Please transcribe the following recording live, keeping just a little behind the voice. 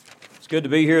Good to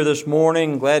be here this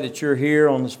morning. Glad that you're here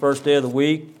on this first day of the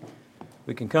week.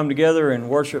 We can come together and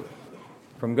worship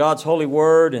from God's holy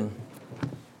word and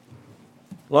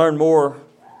learn more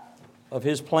of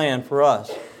His plan for us.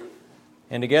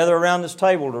 And to gather around this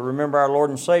table to remember our Lord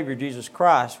and Savior, Jesus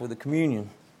Christ, with the communion.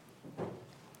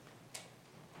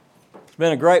 It's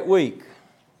been a great week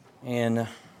and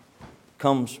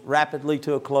comes rapidly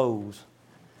to a close.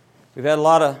 We've had a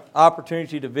lot of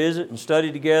opportunity to visit and study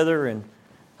together, and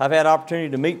I've had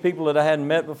opportunity to meet people that I hadn't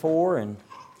met before and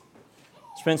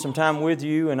spend some time with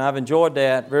you, and I've enjoyed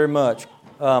that very much.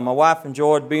 My wife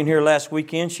enjoyed being here last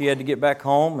weekend. She had to get back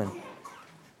home, and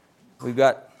we've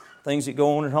got things that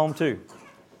go on at home too.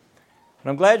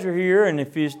 But I'm glad you're here, and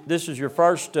if this is your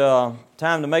first time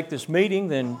to make this meeting,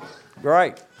 then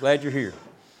great. Glad you're here.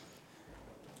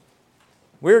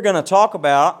 We're going to talk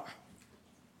about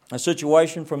a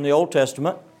situation from the Old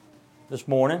Testament this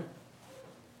morning.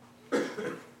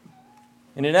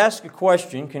 And it asks a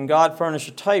question, can God furnish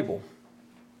a table?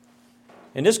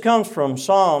 And this comes from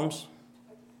Psalms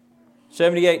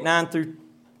 78, 9 through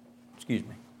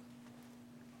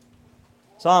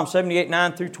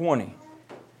 20.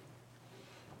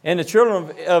 And the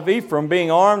children of Ephraim,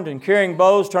 being armed and carrying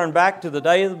bows, turned back to the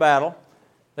day of the battle.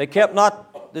 They kept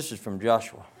not, this is from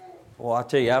Joshua. Well, I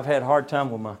tell you, I've had a hard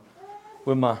time with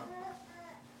my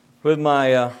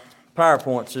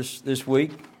PowerPoints this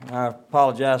week. I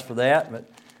apologize for that, but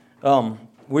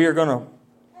we are going to,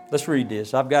 let's read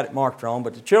this. I've got it marked wrong.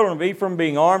 But the children of Ephraim,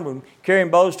 being armed and carrying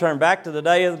bows, turned back to the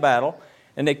day of the battle,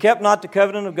 and they kept not the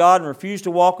covenant of God and refused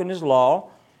to walk in His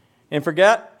law, and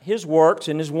forgot His works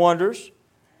and His wonders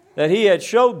that He had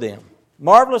showed them.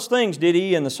 Marvelous things did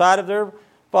He in the sight of their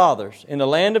fathers. In the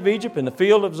land of Egypt, in the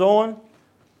field of Zoan,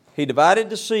 He divided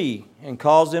the sea and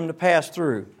caused them to pass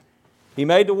through. He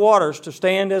made the waters to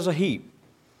stand as a heap.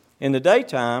 In the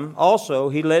daytime also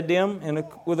He led them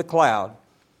with a cloud,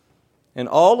 and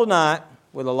all the night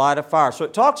with a light of fire. So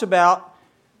it talks about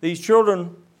these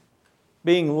children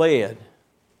being led,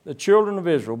 the children of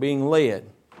Israel being led,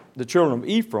 the children of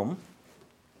Ephraim,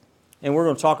 and we're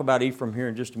going to talk about Ephraim here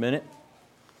in just a minute.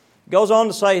 It goes on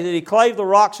to say that He clave the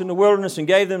rocks in the wilderness and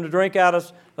gave them to drink out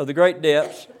of the great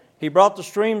depths. He brought the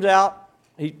streams out.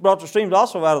 He brought the streams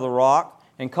also out of the rock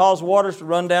and caused waters to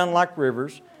run down like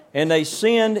rivers. And they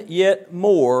sinned yet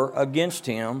more against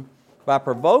Him by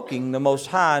provoking the Most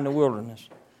High in the wilderness.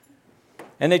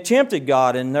 And they tempted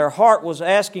God, and their heart was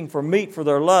asking for meat for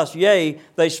their lust. Yea,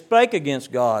 they spake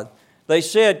against God. They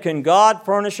said, can God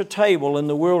furnish a table in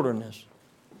the wilderness?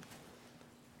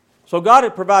 So God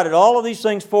had provided all of these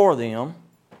things for them,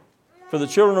 for the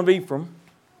children of Ephraim.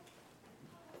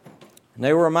 And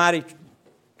they were a mighty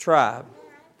tribe.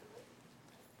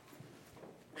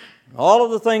 All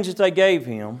of the things that they gave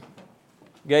them,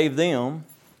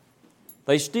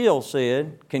 they still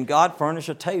said, can God furnish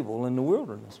a table in the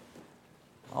wilderness?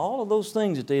 All of those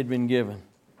things that they had been given.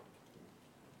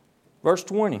 Verse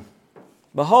 20.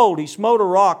 Behold, He smote a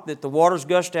rock that the waters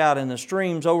gushed out and the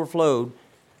streams overflowed,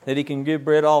 that He can give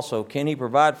bread also. Can He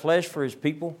provide flesh for His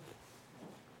people?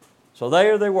 So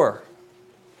there they were,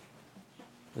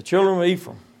 the children of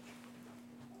Ephraim.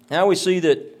 Now we see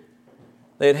that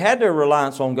they had had their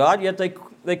reliance on God, yet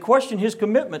they questioned His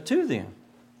commitment to them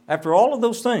after all of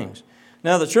those things.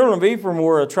 Now the children of Ephraim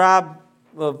were a tribe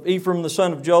of Ephraim, the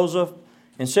son of Joseph,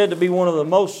 and said to be one of the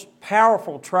most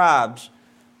powerful tribes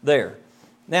there.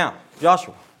 Now,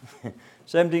 Joshua,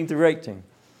 17 through 18.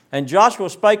 And Joshua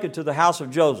spake unto the house of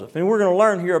Joseph. And we're going to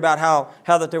learn here about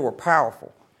how that they were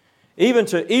powerful. Even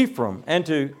to Ephraim and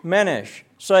to Manasseh,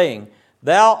 saying,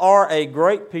 Thou art a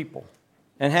great people,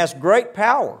 and hast great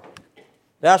power.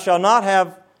 Thou shalt not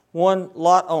have one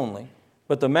lot only,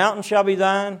 but the mountain shall be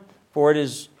thine, for it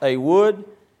is a wood,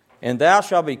 and thou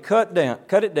shalt be cut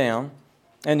it down,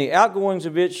 and the outgoings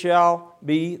of it shall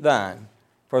be thine.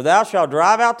 For thou shalt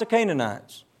drive out the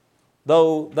Canaanites,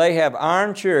 though they have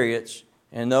iron chariots,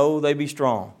 and though they be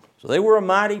strong. So they were a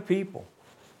mighty people.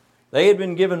 They had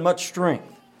been given much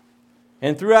strength.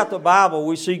 And throughout the Bible,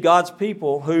 we see God's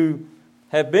people who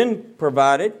have been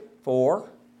provided for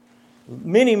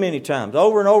many, many times,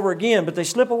 over and over again, but they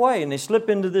slip away and they slip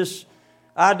into this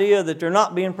idea that they're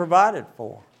not being provided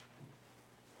for.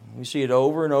 We see it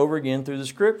over and over again through the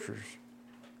Scriptures.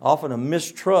 Often a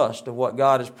mistrust of what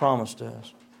God has promised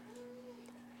us.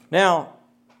 Now,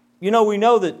 we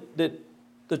know that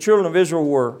the children of Israel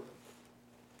were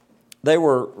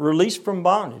released from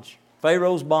bondage,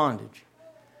 Pharaoh's bondage.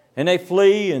 And they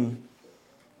flee and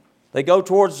they go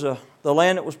towards the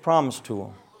land that was promised to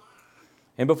them.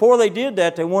 And before they did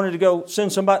that, they wanted to go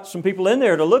send some people in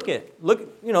there to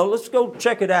let's go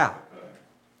check it out.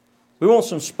 We want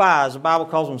some spies. The Bible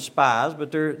calls them spies,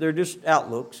 but they're just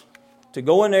outlooks. To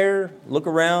go in there, look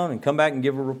around, and come back and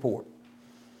give a report.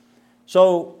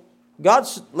 So God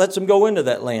lets them go into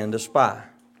that land to spy.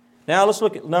 Now let's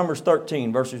look at Numbers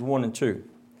 13, verses 1 and 2.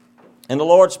 And the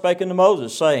Lord spake unto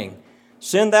Moses, saying,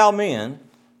 Send thou men,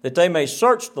 that they may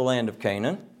search the land of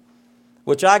Canaan,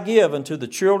 which I give unto the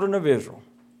children of Israel.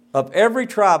 Of every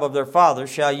tribe of their fathers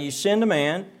shall ye send a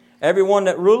man, every one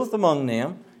that ruleth among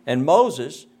them. And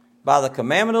Moses, by the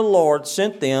commandment of the Lord,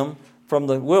 sent them from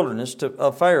the wilderness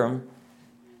of Pharaoh.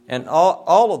 And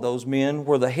all of those men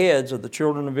were the heads of the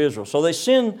children of Israel. So they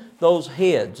send those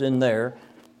heads in there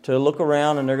to look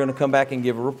around, and they're going to come back and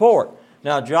give a report.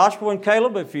 Now Joshua and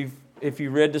Caleb, if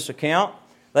you read this account,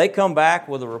 they come back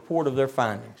with a report of their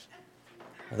findings.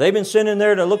 They've been sent in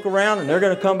there to look around, and they're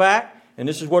going to come back, and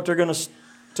this is what they're going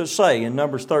to say in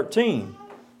Numbers 13,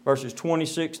 verses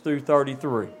 26 through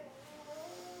 33.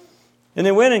 And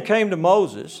they went and came to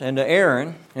Moses and to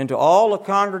Aaron and to all the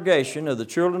congregation of the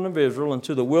children of Israel and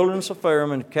to the wilderness of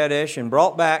Pharaoh and Kadesh, and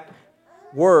brought back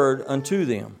word unto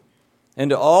them and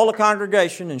to all the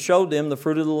congregation, and showed them the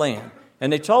fruit of the land.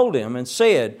 And they told him and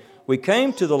said, We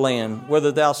came to the land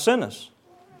whither thou sentest,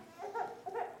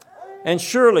 and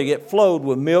surely it flowed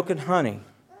with milk and honey.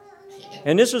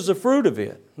 And this is the fruit of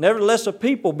it. Nevertheless, a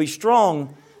people be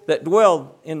strong that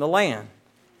dwell in the land.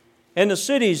 And the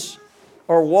cities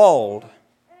are walled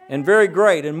and very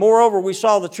great. And moreover, we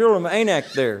saw the children of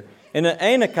Anak there. And the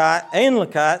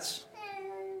Anakites,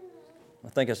 I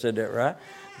think I said that right,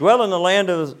 dwell in the land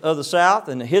of the south.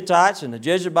 And the Hittites and the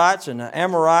Jebusites and the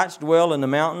Amorites dwell in the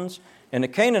mountains. And the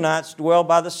Canaanites dwell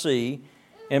by the sea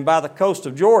and by the coast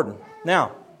of Jordan.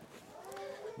 Now,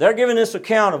 they're giving this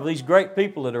account of these great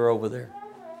people that are over there.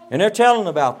 And they're telling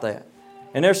about that.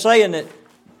 And they're saying that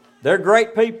they're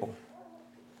great people.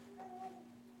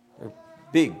 They're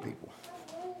big people.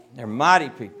 They're mighty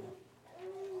people.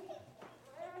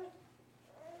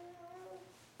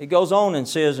 It goes on and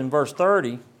says in verse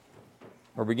 30,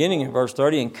 or beginning in verse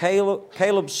 30, and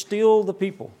Caleb stilled the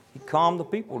people. He calmed the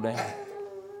people down.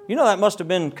 You know, that must have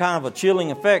been kind of a chilling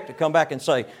effect to come back and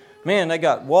say, man, they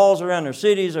got walls around their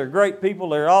cities. They're great people.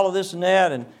 They're all of this and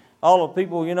that. And all the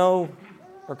people, you know,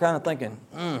 are kind of thinking,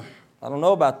 I don't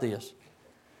know about this.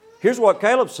 Here's what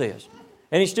Caleb says.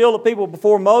 And he stilled the people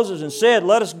before Moses and said,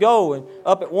 Let us go and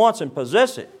up at once and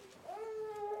possess it.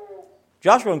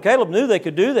 Joshua and Caleb knew they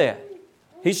could do that.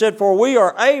 He said, For we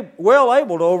are well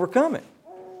able to overcome it.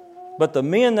 But the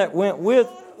men that went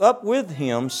up with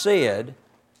him said,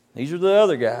 these are the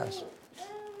other guys,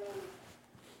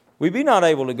 We be not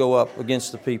able to go up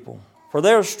against the people, for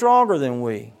they are stronger than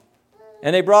we.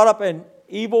 And they brought up an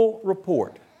evil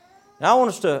report. Now I want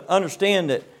us to understand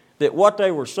that what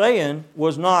they were saying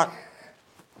was not,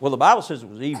 well, the Bible says it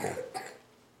was evil.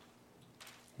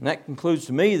 And that concludes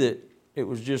to me that it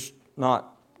was just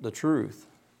not the truth.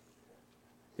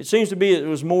 It seems to be it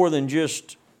was more than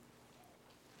just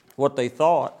what they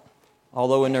thought,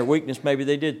 although in their weakness maybe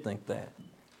they did think that.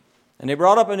 And they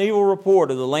brought up an evil report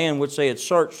of the land which they had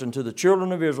searched unto the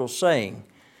children of Israel, saying,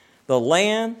 The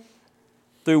land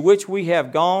through which we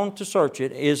have gone to search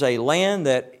it is a land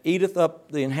that eateth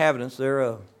up the inhabitants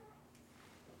thereof.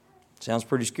 Sounds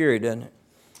pretty scary, doesn't it?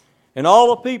 And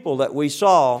all the people that we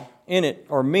saw in it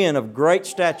are men of great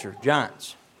stature,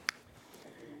 giants.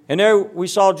 And there we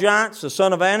saw giants, the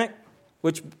son of Anak,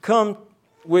 which come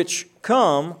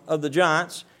of the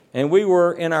giants, and we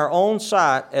were in our own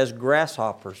sight as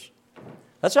grasshoppers.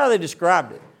 That's how they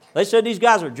described it. They said these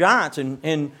guys are giants,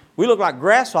 and we look like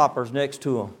grasshoppers next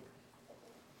to them.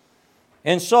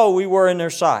 And so we were in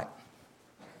their sight.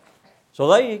 So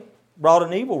they brought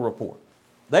an evil report.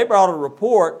 They brought a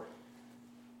report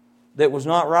that was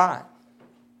not right.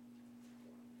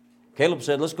 Caleb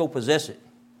said, Let's go possess it.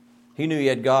 He knew he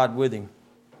had God with him.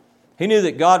 He knew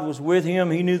that God was with him.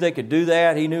 He knew they could do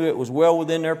that. He knew it was well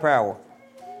within their power.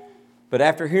 But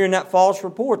after hearing that false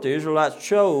report, the Israelites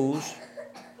chose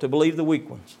to believe the weak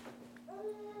ones.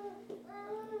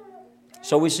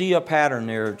 So we see a pattern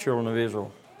there of children of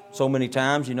Israel. So many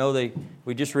times, you know,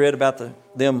 we just read about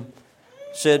them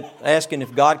asking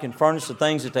if God can furnish the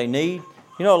things that they need.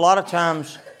 You know, a lot of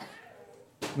times,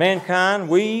 mankind,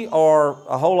 we are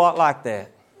a whole lot like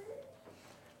that.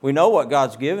 We know what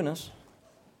God's given us.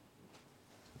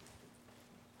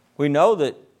 We know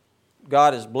that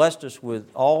God has blessed us with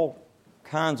all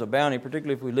kinds of bounty,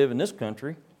 particularly if we live in this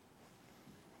country.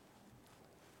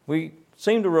 We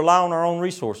seem to rely on our own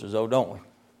resources, though, don't we?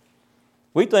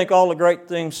 We think all the great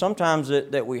things sometimes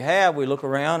that we have, we look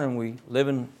around and we live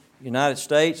in the United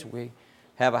States, we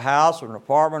have a house or an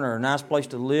apartment or a nice place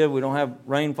to live. We don't have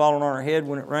rain falling on our head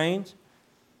when it rains.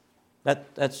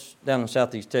 That's down in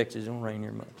southeast Texas. It don't rain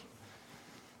here much.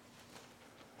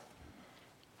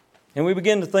 And we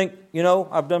begin to think,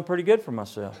 I've done pretty good for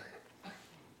myself.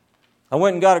 I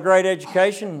went and got a great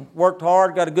education, worked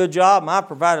hard, got a good job, and I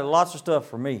provided lots of stuff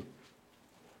for me.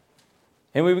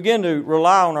 And we begin to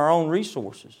rely on our own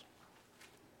resources.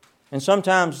 And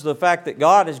sometimes the fact that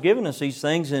God has given us these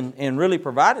things and really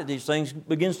provided these things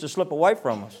begins to slip away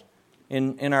from us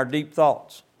in our deep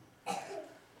thoughts.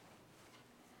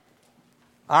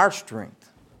 Our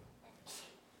strength.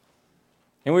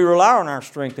 And we rely on our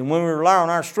strength. And when we rely on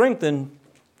our strength, then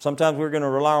sometimes we're going to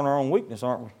rely on our own weakness,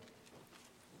 aren't we?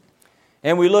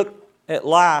 And we look at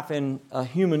life in a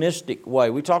humanistic way.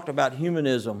 We talked about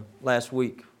humanism last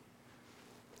week.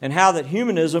 And how that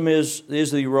humanism is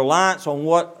the reliance on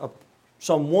what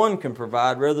someone can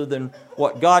provide rather than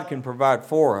what God can provide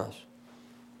for us.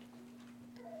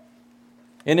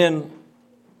 And then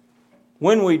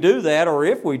when we do that, or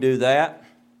if we do that,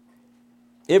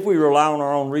 if we rely on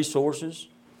our own resources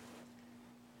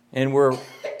and we're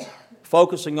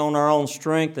focusing on our own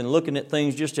strength and looking at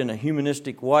things just in a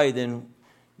humanistic way, then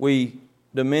we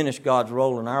diminish God's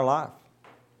role in our life.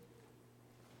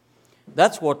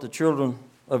 That's what the children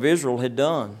of Israel had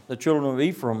done. The children of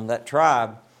Ephraim, that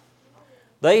tribe,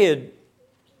 they had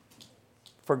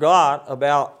forgot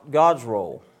about God's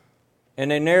role.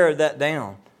 And they narrowed that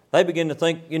down. They began to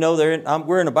think,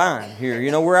 we're in a bind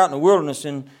here. We're out in the wilderness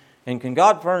and can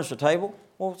God furnish a table?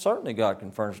 Well, certainly God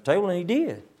can furnish a table, and He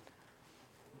did.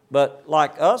 But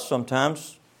like us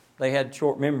sometimes, they had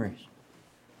short memories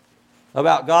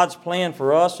about God's plan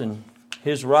for us and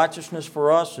His righteousness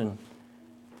for us and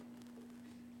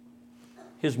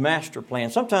His master plan.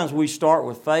 Sometimes we start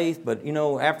with faith, but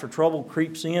after trouble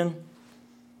creeps in,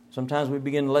 sometimes we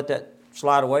begin to let that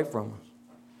slide away from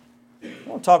us. I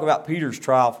want to talk about Peter's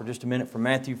trial for just a minute from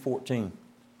Matthew 14.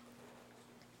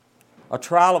 A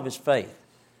trial of his faith.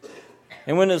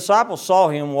 And when the disciples saw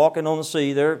him walking on the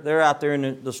sea, they're out there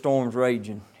and the storm's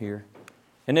raging here.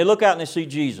 And they look out and they see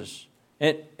Jesus.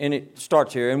 And it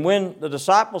starts here. And when the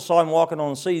disciples saw him walking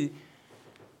on the sea,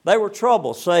 they were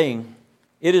troubled, saying,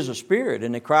 "It is a spirit."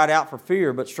 And they cried out for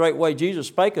fear. But straightway Jesus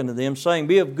spake unto them, saying,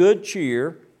 "Be of good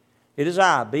cheer. It is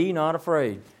I. Be not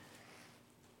afraid."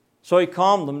 So He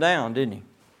calmed them down, didn't He?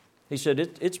 He said,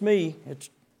 it's me.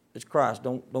 It's Christ.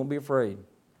 Don't be afraid.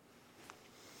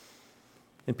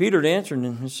 And Peter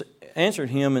answered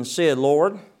him and said,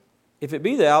 "Lord, if it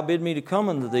be Thou, bid me to come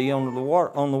unto Thee on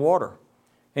the water."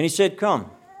 And He said,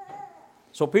 "Come."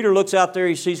 So Peter looks out there.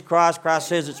 He sees Christ. Christ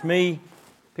says, "It's me."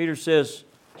 Peter says,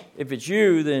 "If it's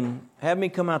you, then have me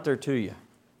come out there to you."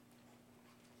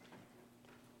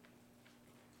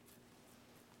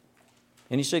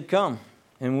 And He said, "Come."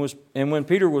 And when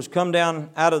Peter was come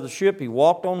down out of the ship, he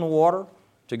walked on the water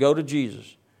to go to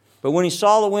Jesus. But when he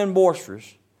saw the wind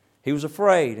boisterous, he was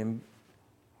afraid, and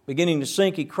beginning to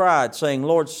sink, he cried, saying,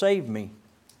 "Lord, save me."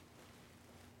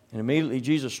 And immediately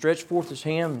Jesus stretched forth His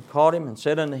hand and caught him and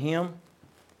said unto him,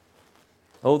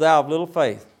 "O thou of little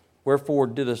faith, wherefore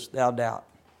didst thou doubt?"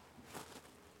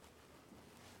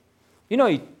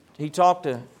 He talked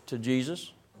to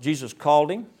Jesus. Jesus called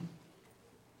him.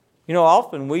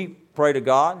 Often we pray to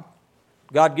God.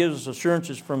 God gives us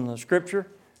assurances from the Scripture.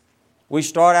 We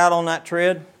start out on that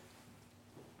tread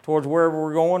towards wherever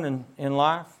we're going in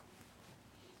life.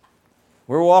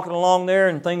 We're walking along there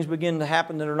and things begin to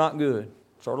happen that are not good.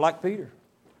 Sort of like Peter.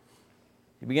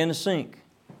 He began to sink.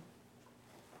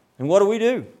 And what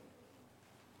do?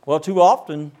 Well, too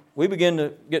often we begin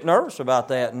to get nervous about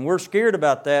that, and we're scared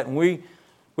about that, and we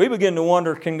begin to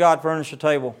wonder, can God furnish a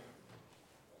table?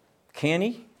 Can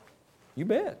He? You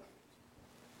bet.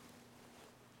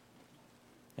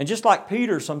 And just like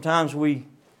Peter, sometimes we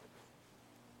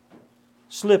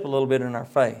slip a little bit in our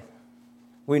faith.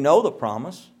 We know the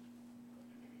promise.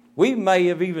 We may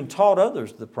have even taught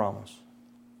others the promise.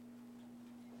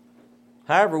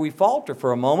 However, we falter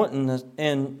for a moment,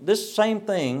 and this same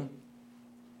thing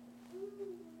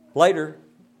later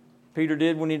Peter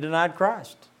did when he denied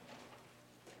Christ.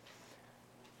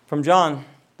 From John,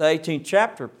 the 18th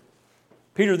chapter,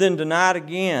 Peter then denied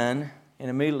again, and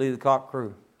immediately the cock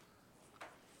crew.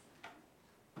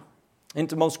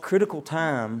 Into the most critical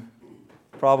time,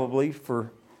 probably,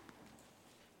 for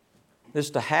this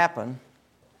to happen,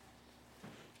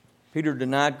 Peter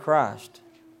denied Christ.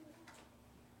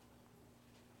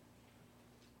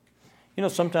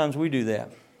 Sometimes we do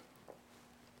that.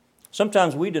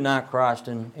 Sometimes we deny Christ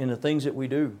in the things that we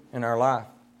do in our life.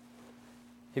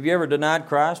 Have you ever denied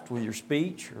Christ with your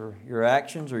speech or your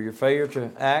actions or your failure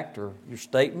to act or your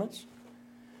statements?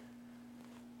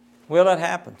 Well, that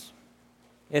happens.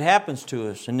 It happens to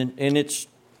us, and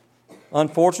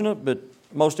unfortunate, but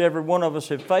most every one of us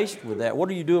have faced with that. What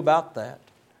do you do about that?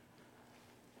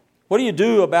 What do you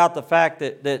do about the fact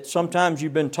that sometimes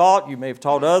you've been taught, you may have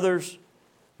taught others,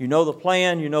 you know the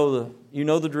plan, you know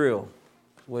the drill,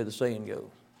 the way the saying goes.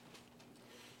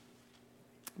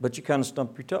 But you kind of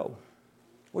stump your toe.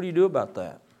 What do you do about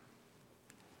that?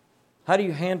 How do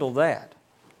you handle that?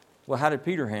 Well, how did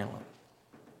Peter handle it?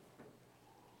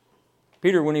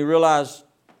 Peter, when he realized,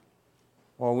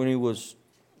 or when he was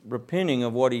repenting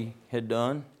of what he had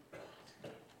done,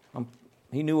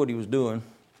 he knew what he was doing.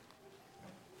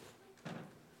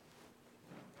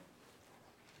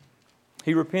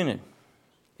 He repented.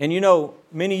 And you know,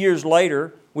 many years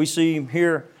later, we see him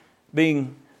here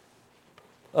being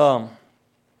talked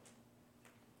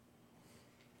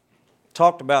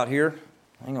about here.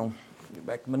 Hang on, get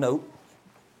back to my note.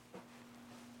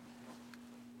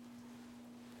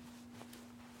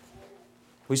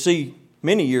 We see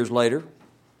many years later.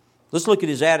 Let's look at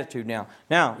his attitude now.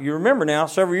 Now, you remember now,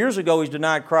 several years ago he's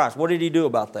denied Christ. What did he do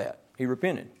about that? He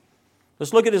repented.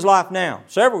 Let's look at his life now,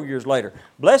 several years later.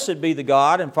 Blessed be the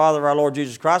God and Father of our Lord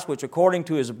Jesus Christ, which according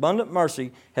to His abundant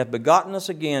mercy hath begotten us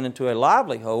again into a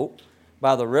lively hope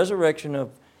by the resurrection of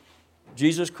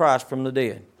Jesus Christ from the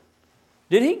dead.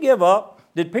 Did he give up?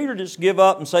 Did Peter just give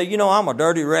up and say, you know, I'm a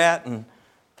dirty rat and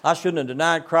I shouldn't have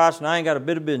denied Christ and I ain't got a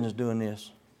bit of business doing this?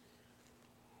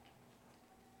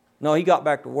 No, he got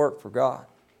back to work for God.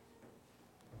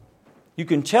 You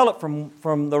can tell it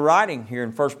from the writing here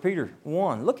in 1 Peter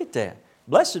 1. Look at that.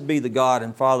 Blessed be the God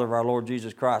and Father of our Lord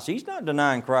Jesus Christ. He's not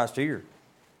denying Christ here.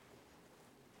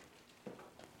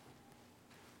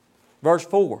 Verse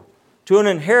 4. To an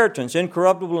inheritance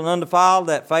incorruptible and undefiled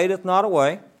that fadeth not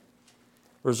away,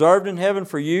 reserved in heaven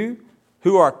for you,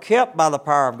 who are kept by the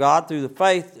power of God through the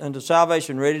faith unto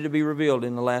salvation ready to be revealed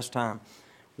in the last time,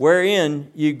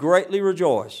 wherein ye greatly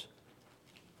rejoice.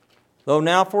 Though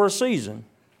now for a season,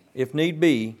 if need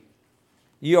be,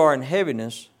 ye are in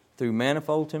heaviness through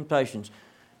manifold temptations.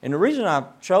 And the reason I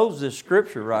chose this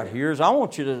scripture right here is I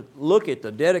want you to look at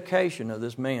the dedication of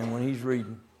this man when he's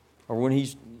reading, or when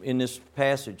he's in this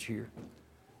passage here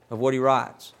of what he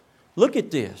writes. Look at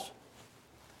this.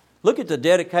 Look at the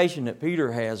dedication that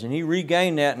Peter has, and he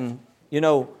regained that, and you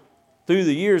know, through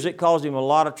the years it caused him a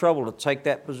lot of trouble to take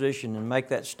that position and make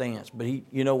that stance. But he,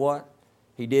 you know what?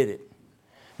 He did it.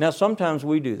 Now sometimes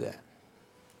we do that.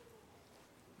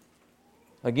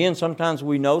 Again, sometimes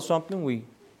we know something. We,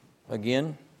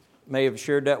 again, may have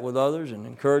shared that with others and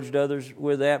encouraged others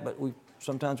with that, but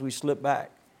sometimes we slip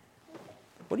back.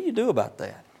 What do you do about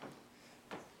that?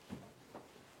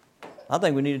 I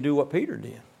think we need to do what Peter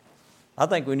did. I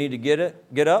think we need to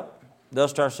get up,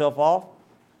 dust ourselves off,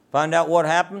 find out what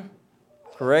happened,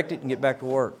 correct it, and get back to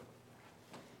work.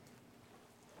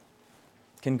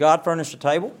 Can God furnish a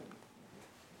table?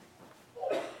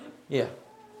 Yeah.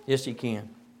 Yes, He can.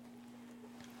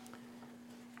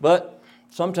 But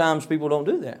sometimes people don't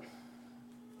do that.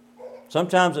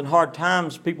 Sometimes in hard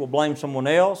times, people blame someone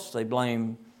else. They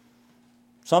blame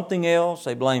something else.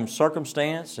 They blame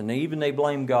circumstance. And even they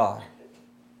blame God.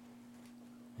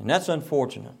 And that's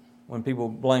unfortunate when people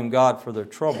blame God for their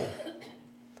trouble.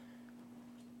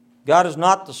 God is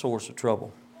not the source of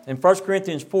trouble. In 1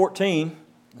 Corinthians 14,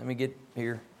 let me get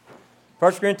here.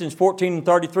 1 Corinthians 14 and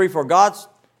 33, for God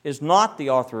is not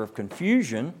the author of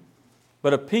confusion,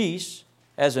 but of peace,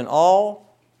 as in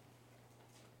all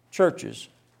churches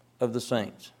of the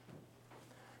saints.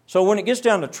 So when it gets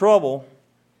down to trouble,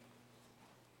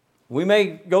 we may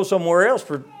go somewhere else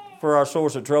for our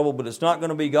source of trouble, but it's not going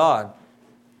to be God.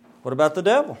 What about the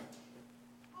devil?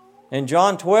 In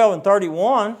John 12 and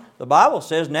 31, the Bible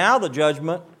says, now the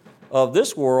judgment of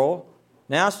this world,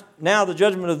 now the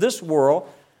judgment of this world,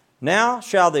 now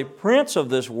shall the prince of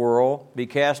this world be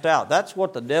cast out. That's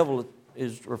what the devil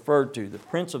is referred to, the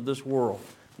prince of this world.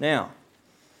 Now,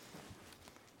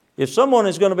 if someone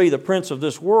is going to be the prince of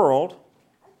this world,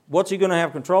 what's he going to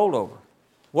have control over?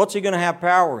 What's he going to have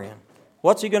power in?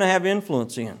 What's he going to have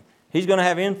influence in? He's going to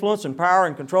have influence and power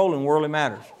and control in worldly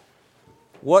matters.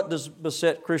 What does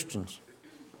beset Christians?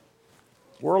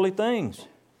 Worldly things.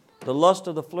 The lust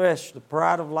of the flesh, the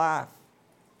pride of life,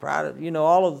 pride of,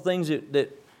 all of the things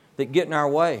that get in our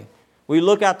way. We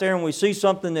look out there and we see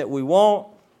something that we want.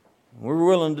 We're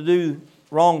willing to do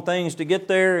wrong things to get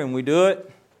there, and we do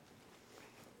it.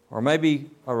 Or maybe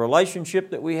a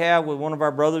relationship that we have with one of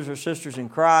our brothers or sisters in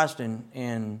Christ,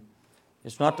 and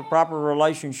it's not the proper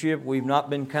relationship. We've not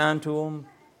been kind to them.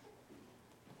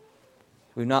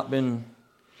 We've not been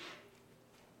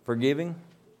forgiving.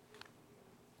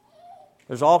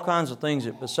 There's all kinds of things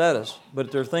that beset us,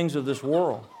 but they're things of this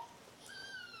world.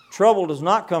 Trouble does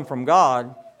not come from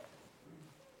God.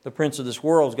 The prince of this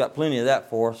world's got plenty of that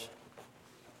for us.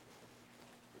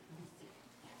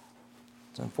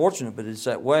 It's unfortunate, but it's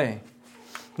that way.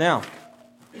 Now,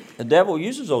 the devil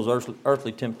uses those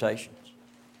earthly temptations.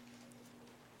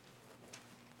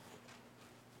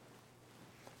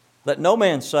 Let no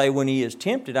man say when he is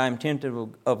tempted, I am tempted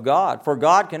of God. For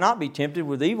God cannot be tempted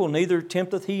with evil, neither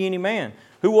tempteth he any man.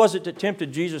 Who was it that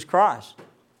tempted Jesus Christ?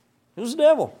 It was the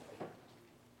devil.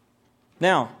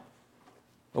 Now,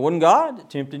 it wasn't God that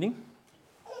tempted him.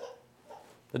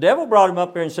 The devil brought him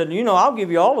up there and said, I'll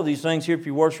give you all of these things here if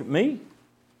you worship me.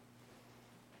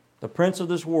 The prince of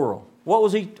this world. What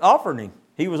was he offering him?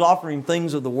 He was offering him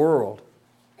things of the world.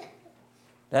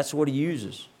 That's what he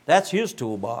uses. That's his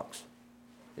toolbox,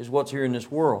 is what's here in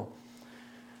this world.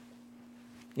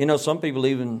 Some people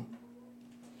even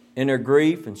in their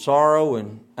grief and sorrow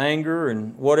and anger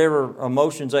and whatever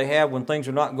emotions they have when things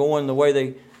are not going the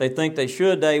way they think they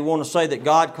should, they want to say that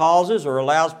God causes or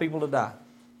allows people to die.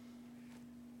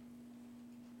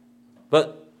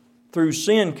 But through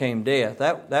sin came death.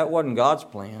 That wasn't God's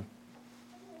plan.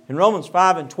 In Romans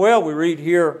 5:12 we read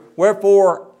here,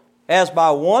 wherefore as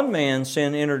by one man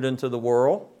sin entered into the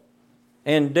world,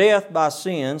 and death by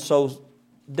sin, so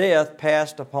death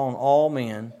passed upon all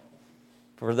men,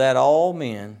 that all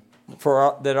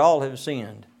have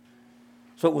sinned.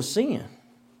 So it was sin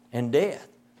and death.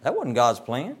 That wasn't God's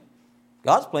plan.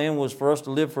 God's plan was for us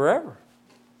to live forever.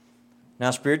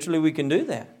 Now spiritually we can do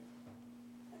that.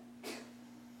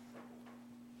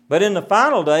 But in the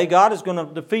final day, God is going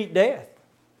to defeat death.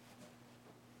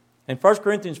 In 1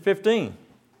 Corinthians 15,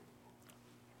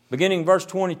 beginning verse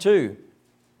 22,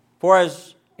 For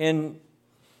as in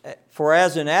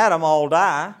Adam all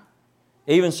die,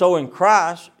 even so in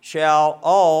Christ shall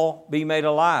all be made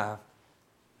alive,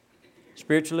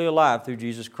 spiritually alive through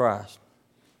Jesus Christ.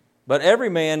 But every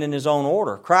man in his own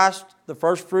order. Christ the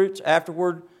first fruits,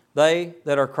 afterward they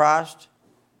that are Christ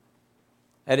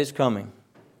at His coming.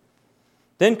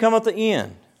 Then cometh the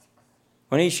end,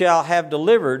 when He shall have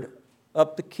delivered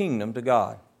up the kingdom to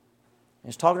God.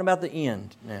 It's talking about the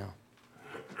end now.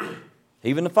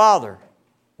 Even the Father,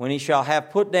 when He shall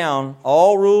have put down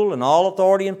all rule and all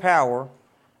authority and power,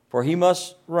 for He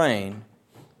must reign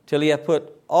till He hath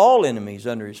put all enemies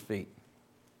under His feet.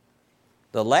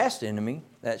 The last enemy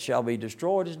that shall be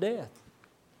destroyed is death.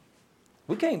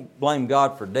 We can't blame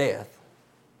God for death.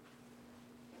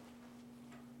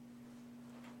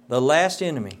 The last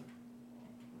enemy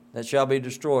that shall be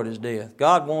destroyed is death.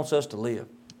 God wants us to live.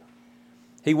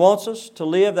 He wants us to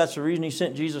live. That's the reason He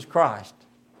sent Jesus Christ.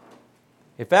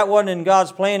 If that wasn't in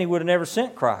God's plan, He would have never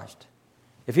sent Christ.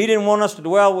 If He didn't want us to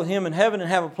dwell with Him in heaven and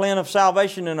have a plan of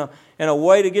salvation and a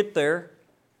way to get there,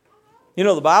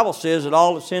 the Bible says that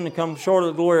all have sinned and come short of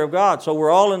the glory of God. So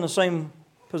we're all in the same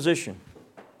position.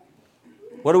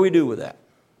 What do we do with that?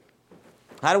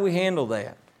 How do we handle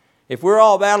that? If we're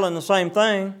all battling the same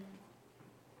thing,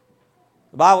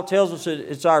 the Bible tells us that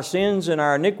it's our sins and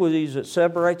our iniquities that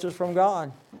separates us from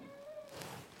God.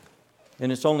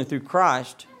 And it's only through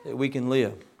Christ that we can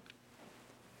live.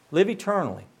 Live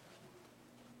eternally.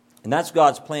 And that's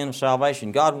God's plan of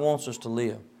salvation. God wants us to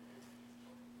live.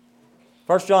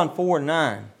 1 John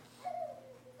 4:9.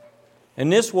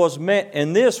 And this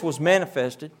was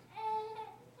manifested,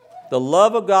 the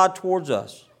love of God towards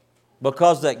us,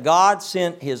 because that God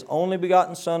sent His only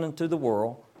begotten Son into the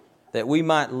world, that we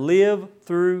might live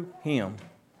through Him.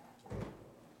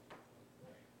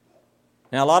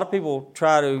 Now, a lot of people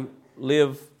try to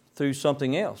live through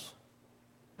something else.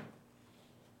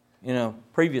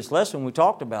 Previous lesson we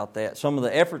talked about that. Some of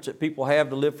the efforts that people have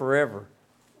to live forever.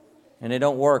 And they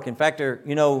don't work. In fact,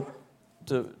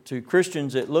 to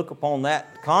Christians that look upon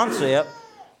that concept,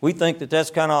 we think that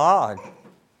that's kind of odd.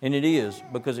 And it is,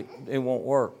 because it won't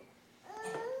work.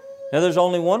 Now, there's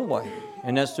only one way,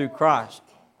 and that's through Christ.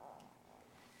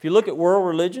 If you look at world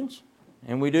religions,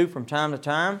 and we do from time to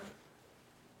time,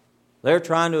 they're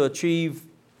trying to achieve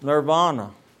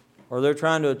nirvana, or they're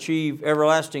trying to achieve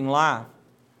everlasting life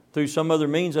through some other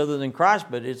means other than Christ,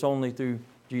 but it's only through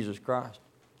Jesus Christ.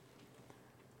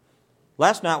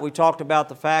 Last night we talked about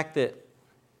the fact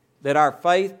that our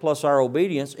faith plus our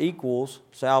obedience equals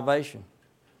salvation.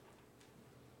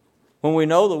 When we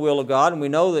know the will of God and we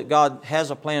know that God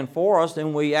has a plan for us,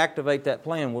 then we activate that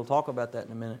plan. We'll talk about that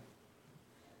in a minute.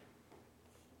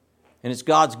 And it's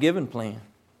God's given plan,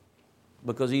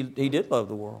 because He did love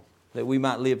the world, that we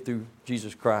might live through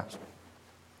Jesus Christ.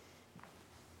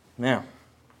 Now,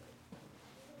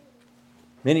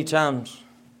 many times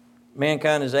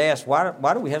mankind is asked,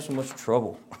 why do we have so much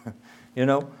trouble?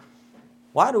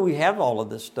 Why do we have all of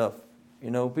this stuff?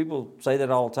 People say that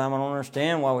all the time. I don't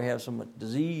understand why we have so much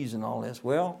disease and all this.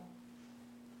 Well,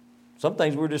 Some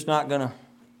things we're just not going to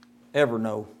ever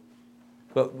know.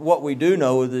 But what we do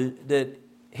know is that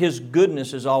His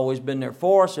goodness has always been there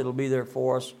for us. It'll be there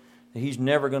for us. That He's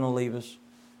never going to leave us.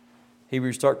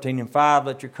 Hebrews 13:5,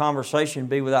 let your conversation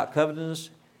be without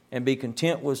covetousness, and be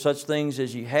content with such things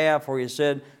as ye have, for He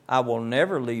said, I will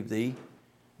never leave thee,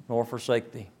 nor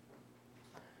forsake thee.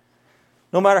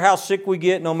 No matter how sick we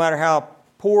get, no matter how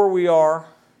poor we are,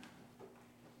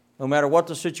 no matter what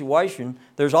the situation,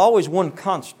 there's always one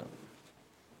constant,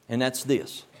 and that's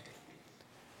this.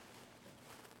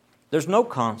 There's no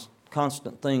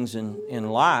constant things in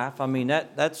life. I mean,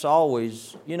 that's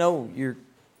always, you're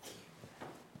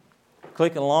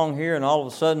clicking along here and all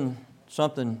of a sudden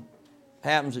something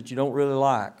happens that you don't really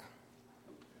like.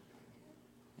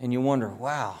 And you wonder,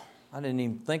 wow, I didn't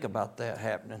even think about that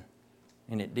happening.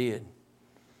 And it did.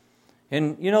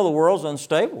 And, the world's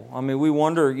unstable. I mean, we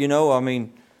wonder,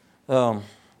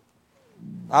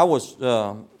 I was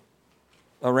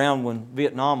around when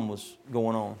Vietnam was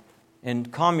going on.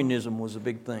 And communism was a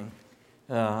big thing.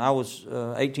 I was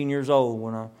 18 years old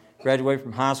when I graduated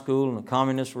from high school, and the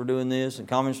communists were doing this, and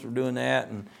communists were doing that,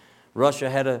 and Russia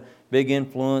had a big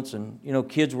influence, and,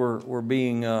 kids were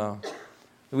being,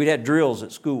 we'd had drills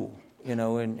at school, and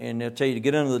they'll tell you to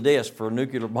get under the desk for a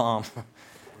nuclear bomb.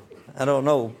 I don't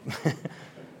know.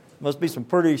 Must be some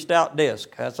pretty stout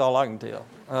desk. That's all I can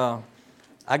tell.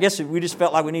 I guess we just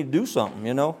felt like we need to do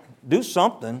something, do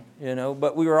something,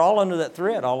 but we were all under that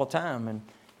threat all the time. And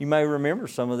you may remember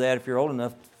some of that if you're old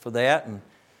enough for that. And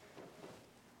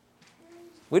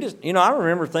we just, I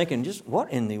remember thinking, just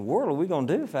what in the world are we going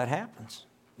to do if that happens?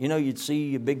 You'd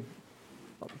see on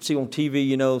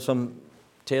TV, some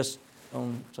test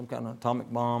on some kind of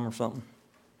atomic bomb or something.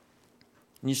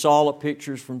 And you saw the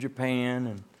pictures from Japan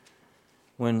and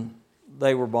when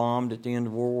they were bombed at the end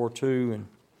of World War II and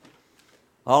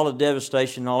all the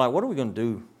devastation and all that. What are we going to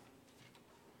do?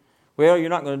 Well, you're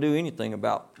not going to do anything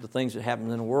about the things that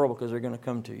happen in the world because they're going to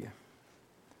come to you.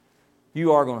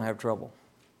 You are going to have trouble.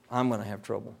 I'm going to have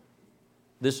trouble.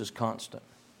 This is constant.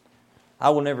 I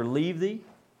will never leave thee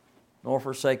nor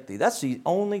forsake thee. That's the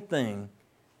only thing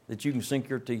that you can sink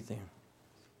your teeth in.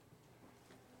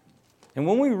 And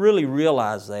when we really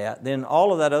realize that, then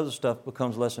all of that other stuff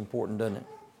becomes less important, doesn't it?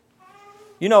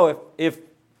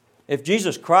 If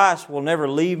Jesus Christ will never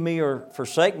leave me or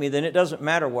forsake me, then it doesn't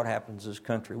matter what happens in this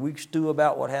country. We stew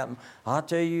about what happened. I'll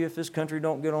tell you, if this country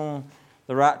don't get on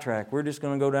the right track, we're just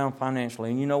going to go down financially.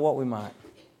 And you know what? We might.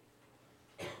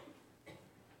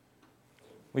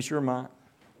 We sure might.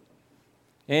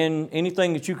 And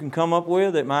anything that you can come up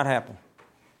with, it might happen.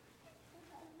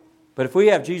 But if we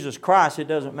have Jesus Christ, it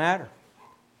doesn't matter.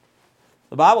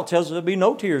 The Bible tells us there'll be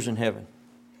no tears in heaven.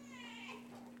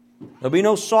 There'll be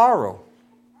no sorrow.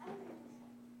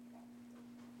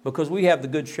 Because we have the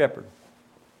Good Shepherd.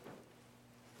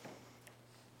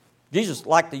 Jesus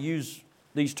liked to use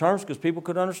these terms because people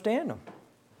could understand them.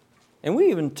 And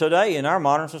we even today in our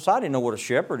modern society know what a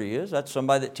shepherd is. That's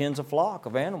somebody that tends a flock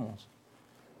of animals.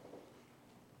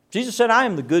 Jesus said, I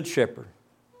am the Good Shepherd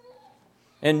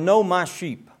and know my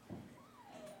sheep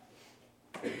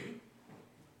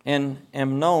and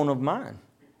am known of mine.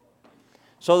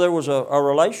 So there was a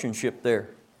relationship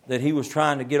there that he was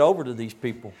trying to get over to these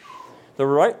people. The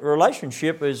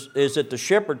relationship is that the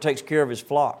shepherd takes care of his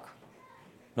flock.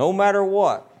 No matter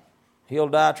what, he'll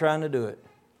die trying to do it.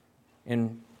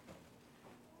 In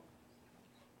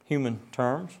human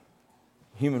terms,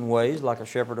 human ways, like a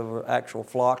shepherd of an actual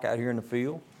flock out here in the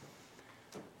field.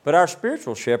 But our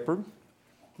spiritual shepherd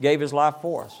gave his life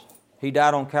for us. He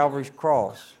died on Calvary's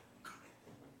cross.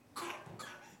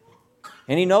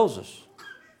 And he knows us.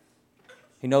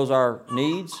 He knows our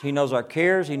needs. He knows our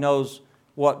cares. He knows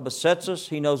what besets us.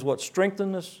 He knows what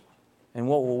strengthens us and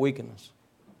what will weaken us.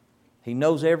 He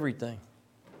knows everything.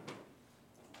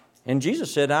 And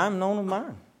Jesus said, I am known of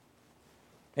mine.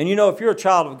 And if you're a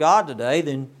child of God today,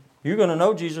 then you're going to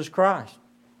know Jesus Christ.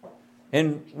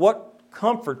 And what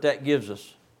comfort that gives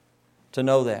us to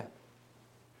know that.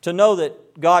 To know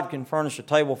that God can furnish a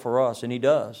table for us, and He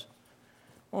does.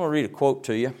 I want to read a quote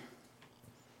to you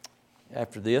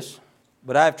after this.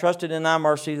 But I have trusted in thy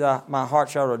mercy, my heart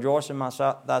shall rejoice in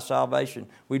thy salvation.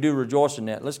 We do rejoice in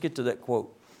that. Let's get to that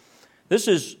quote. This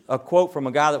is a quote from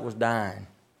a guy that was dying.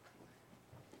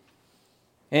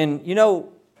 And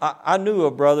I knew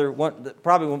a brother,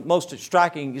 probably the most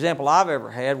striking example I've ever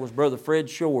had was Brother Fred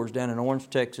Shores down in Orange,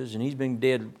 Texas, and he's been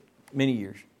dead many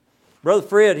years. Brother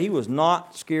Fred, he was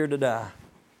not scared to die.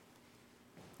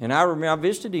 And I remember I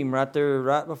visited him right there,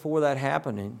 right before that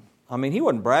happened. And he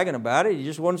wasn't bragging about it. He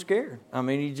just wasn't scared.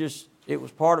 It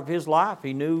was part of his life.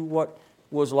 He knew what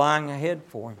was lying ahead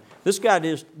for him. This guy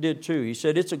did too. He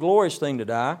said, it's a glorious thing to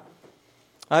die.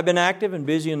 I've been active and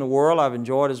busy in the world. I've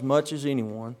enjoyed as much as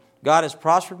anyone. God has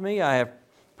prospered me. I have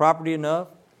property enough.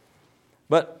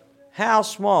 But how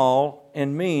small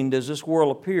and mean does this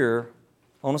world appear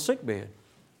on a sickbed?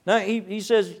 Now, he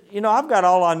says, I've got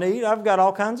all I need. I've got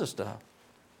all kinds of stuff.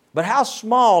 But how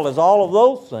small is all of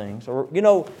those things? Or,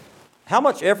 how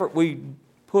much effort we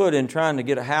put in trying to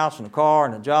get a house and a car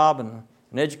and a job and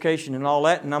an education and all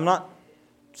that. And I'm not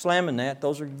slamming that.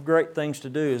 Those are great things to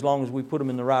do as long as we put them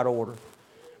in the right order.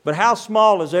 But how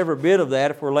small is every bit of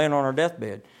that if we're laying on our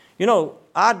deathbed?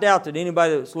 I doubt that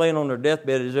anybody that's laying on their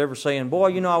deathbed is ever saying,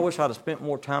 boy, I wish I'd have spent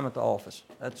more time at the office.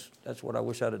 That's what I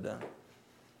wish I'd have done.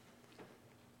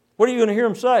 What are you going to hear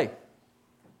them say?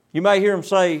 You may hear them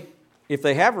say, if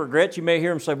they have regrets, you may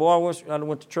hear them say, boy, I wish I'd have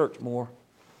went to church more.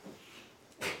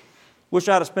 Wish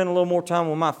I'd have spent a little more time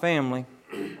with my family.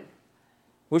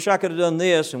 Wish I could have done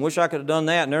this and wish I could have done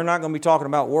that. And they're not going to be talking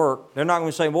about work. They're not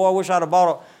going to say, boy, I wish I'd have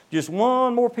bought just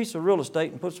one more piece of real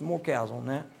estate and put some more cows on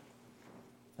that.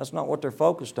 That's not what they're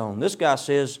focused on. This guy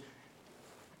says,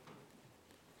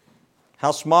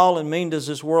 how small and mean does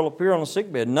this world appear on a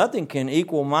sickbed? Nothing can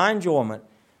equal my enjoyment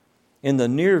in the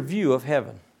near view of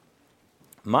heaven.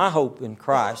 My hope in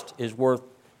Christ is worth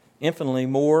infinitely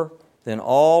more than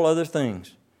all other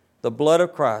things. The blood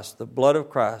of Christ, the blood of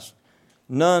Christ,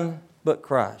 none but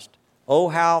Christ. Oh,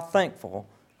 how thankful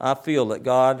I feel that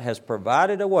God has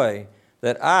provided a way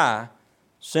that I,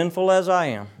 sinful as I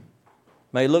am,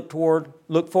 may look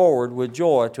forward with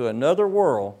joy to another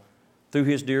world through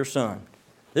His dear Son.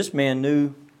 This man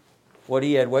knew what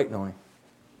he had waiting on him.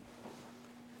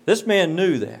 This man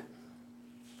knew that.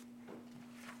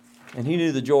 And he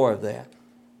knew the joy of that.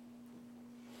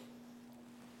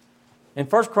 In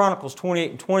 1 Chronicles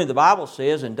 28 and 20, the Bible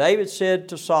says, and David said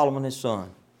to Solomon his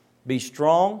son, be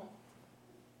strong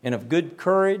and of good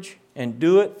courage, and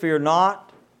do it, fear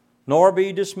not, nor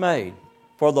be dismayed.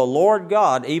 For the Lord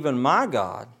God, even my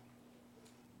God,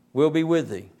 will be with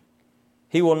thee.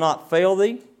 He will not fail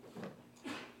thee,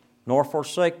 nor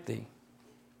forsake thee,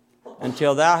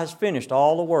 until thou hast finished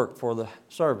all the work for the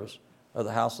service of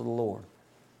the house of the Lord.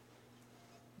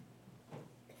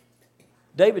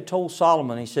 David told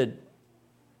Solomon, he said,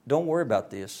 don't worry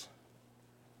about this.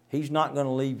 He's not going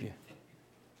to leave you.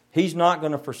 He's not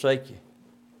going to forsake you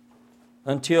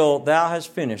until thou hast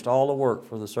finished all the work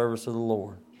for the service of the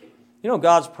Lord.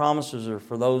 God's promises are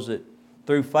for those that,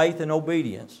 through faith and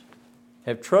obedience,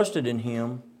 have trusted in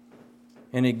Him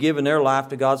and have given their life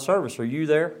to God's service. Are you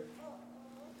there?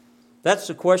 That's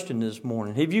the question this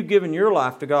morning. Have you given your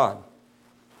life to God?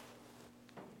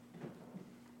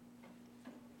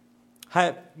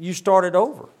 Have you started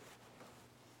over?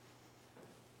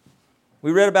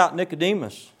 We read about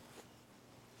Nicodemus,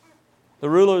 the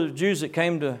ruler of the Jews that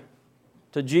came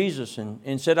to Jesus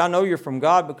and said, I know you're from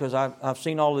God because I've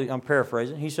seen all these, I'm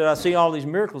paraphrasing. He said, I've seen all these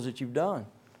miracles that you've done.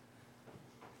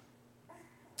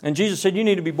 And Jesus said, you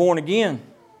need to be born again.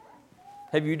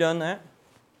 Have you done that?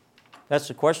 That's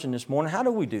the question this morning. How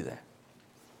do we do that?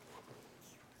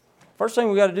 First thing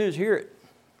we got to do is hear it.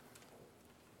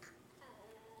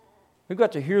 We've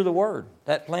got to hear the Word,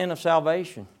 that plan of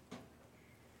salvation.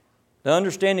 The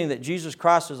understanding that Jesus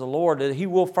Christ is the Lord, that He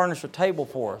will furnish a table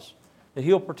for us, that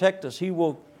He'll protect us, He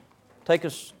will take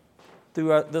us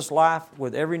through this life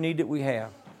with every need that we have.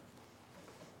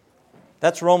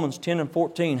 That's Romans 10 and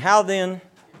 14. How then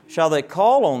shall they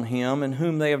call on Him in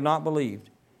whom they have not believed?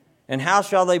 And how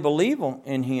shall they believe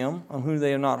in Him on whom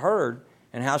they have not heard?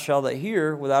 And how shall they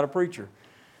hear without a preacher?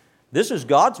 This is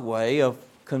God's way of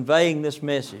conveying this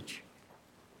message.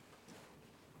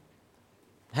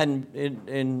 And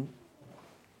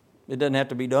it doesn't have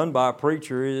to be done by a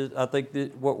preacher. I think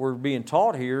that what we're being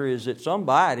taught here is that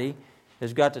somebody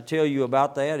has got to tell you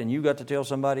about that and you've got to tell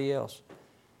somebody else.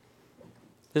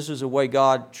 This is the way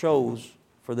God chose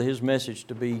for His message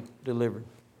to be delivered.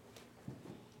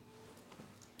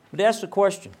 But that's the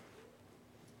question.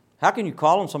 How can you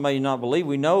call on somebody you not believe?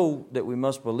 We know that we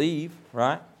must believe,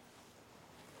 right?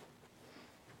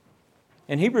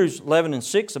 In Hebrews 11 and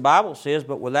 6, the Bible says,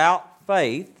 but without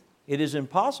faith, it is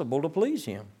impossible to please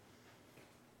Him.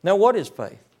 Now, what is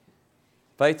faith?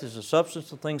 Faith is the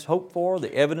substance of things hoped for,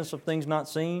 the evidence of things not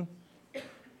seen.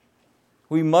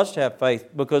 We must have faith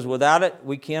because without it,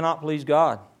 we cannot please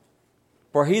God.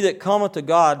 For he that cometh to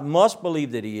God must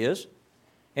believe that He is,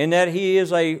 and that He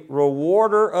is a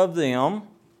rewarder of them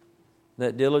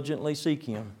that diligently seek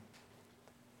Him.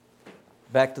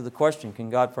 Back to the question, can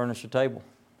God furnish a table?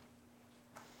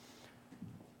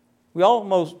 We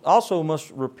also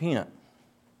must repent.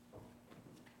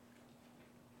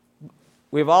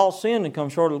 We've all sinned and come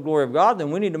short of the glory of God,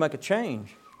 then we need to make a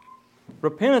change.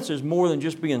 repentance is more than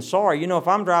just being sorry. You know, if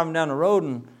I'm driving down the road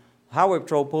and highway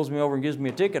patrol pulls me over and gives me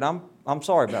a ticket, I'm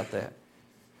sorry about that.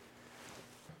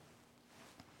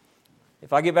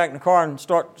 If I get back in the car and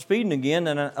start speeding again,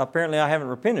 then apparently I haven't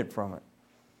repented from it.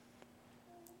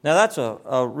 Now that's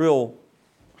a real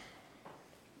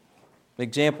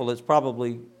example that's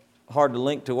probably hard to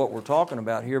link to what we're talking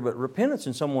about here, but repentance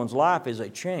in someone's life is a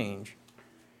change.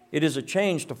 It is a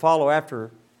change to follow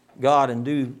after God and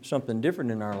do something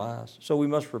different in our lives. So we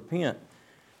must repent.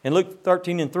 In Luke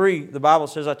 13:3, the Bible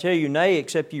says, I tell you, nay,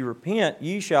 except ye repent,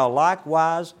 ye shall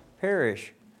likewise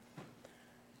perish.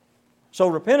 So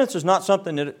repentance is not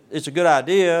something that it's a good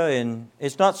idea, and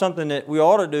it's not something that we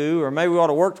ought to do, or maybe we ought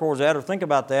to work towards that, or think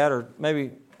about that, or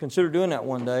maybe consider doing that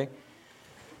one day.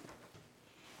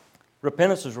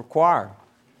 Repentance is required.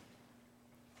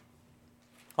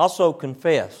 Also,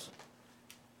 confess.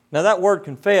 Now that word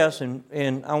confess, and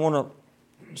I want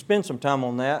to spend some time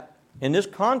on that. In this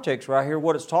context right here,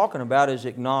 what it's talking about is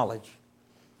acknowledge.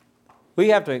 We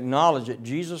have to acknowledge that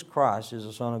Jesus Christ is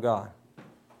the Son of God.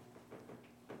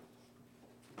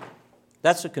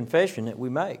 That's the confession that we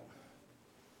make.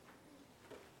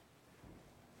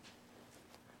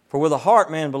 For with the heart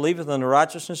man believeth unto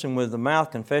righteousness, and with the mouth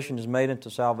confession is made unto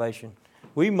salvation.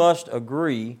 We must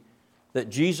agree that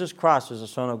Jesus Christ is the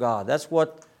Son of God. That's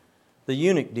what the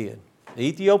eunuch did. The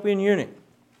Ethiopian eunuch.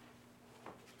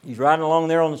 He's riding along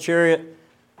there on the chariot.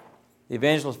 The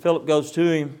evangelist Philip goes to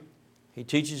him. He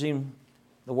teaches him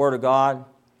the Word of God.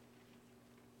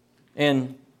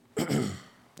 And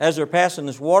as they're passing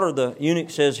this water, the eunuch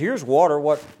says, here's water.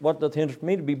 What doth hinder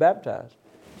me to be baptized?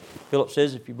 Philip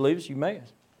says, if you believe us, you may.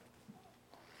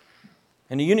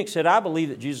 And the eunuch said, I believe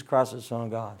that Jesus Christ is the Son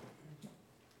of God.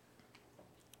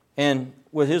 And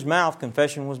with his mouth,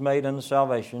 confession was made unto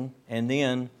salvation, and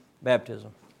then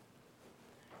baptism.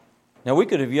 Now, we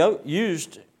could have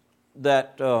used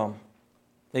that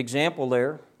example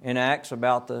there in Acts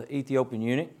about the Ethiopian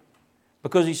eunuch,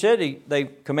 because he said they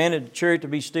commanded the chariot to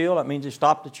be still. That means they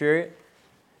stopped the chariot.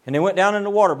 And they went down in the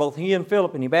water, both he and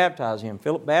Philip, and he baptized him.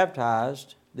 Philip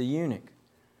baptized the eunuch.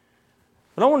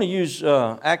 But I want to use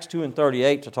Acts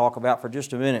 2:38 to talk about for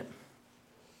just a minute.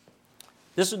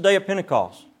 This is the day of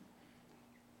Pentecost.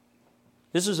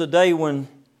 This is a day when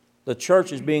the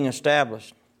church is being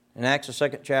established in Acts the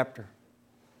 2nd chapter.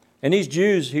 And these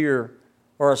Jews here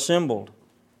are assembled.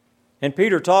 And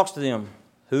Peter talks to them.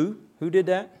 Who? Who did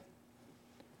that?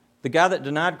 The guy that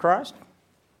denied Christ?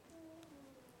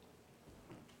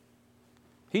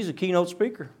 He's a keynote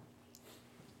speaker.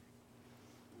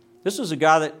 This is a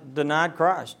guy that denied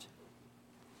Christ.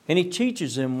 And he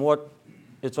teaches them what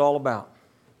it's all about.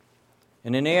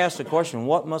 And then they ask the question,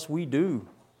 what must we do?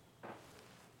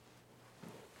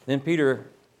 Then Peter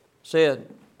said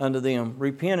unto them,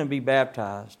 repent and be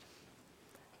baptized,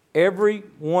 every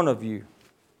one of you,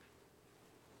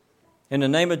 in the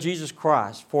name of Jesus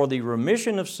Christ, for the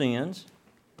remission of sins,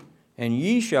 and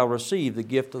ye shall receive the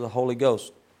gift of the Holy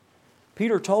Ghost.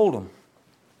 Peter told them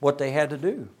what they had to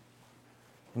do.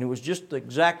 And it was just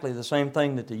exactly the same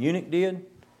thing that the eunuch did.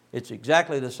 It's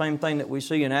exactly the same thing that we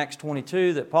see in Acts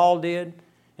 22 that Paul did.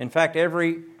 In fact,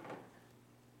 every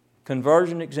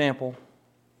conversion example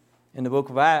in the book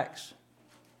of Acts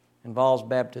involves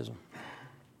baptism,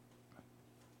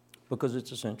 because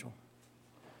it's essential.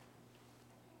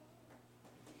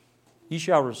 Ye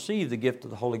shall receive the gift of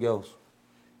the Holy Ghost.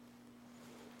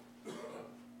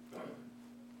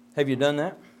 Have you done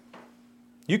that?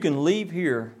 You can leave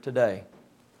here today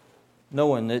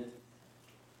knowing that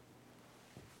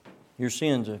your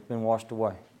sins have been washed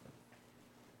away.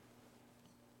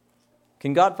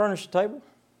 Can God furnish a table?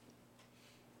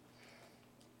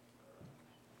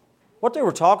 What they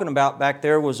were talking about back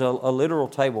there was a literal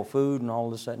table, food and all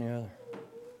this, that, and the other.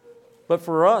 But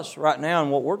for us right now,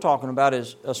 and what we're talking about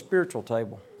is a spiritual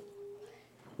table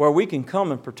where we can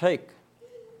come and partake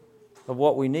of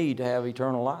what we need to have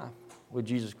eternal life with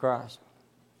Jesus Christ.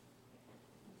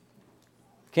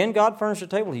 Can God furnish a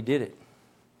table? He did it.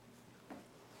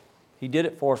 He did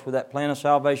it for us with that plan of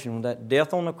salvation, with that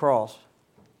death on the cross,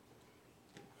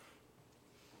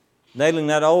 nailing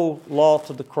that old law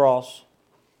to the cross,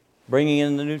 bringing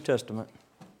in the New Testament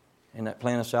and that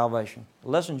plan of salvation. The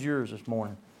lesson's yours this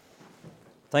morning.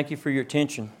 Thank you for your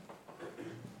attention.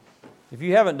 If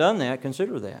you haven't done that,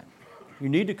 consider that. You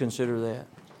need to consider that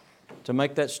to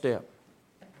make that step.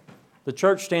 The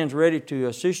church stands ready to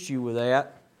assist you with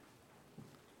that,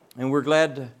 and we're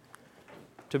glad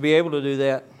to be able to do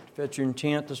that if that's your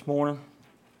intent this morning.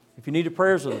 If you need the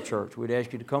prayers of the church, we'd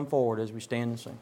ask you to come forward as we stand and sing.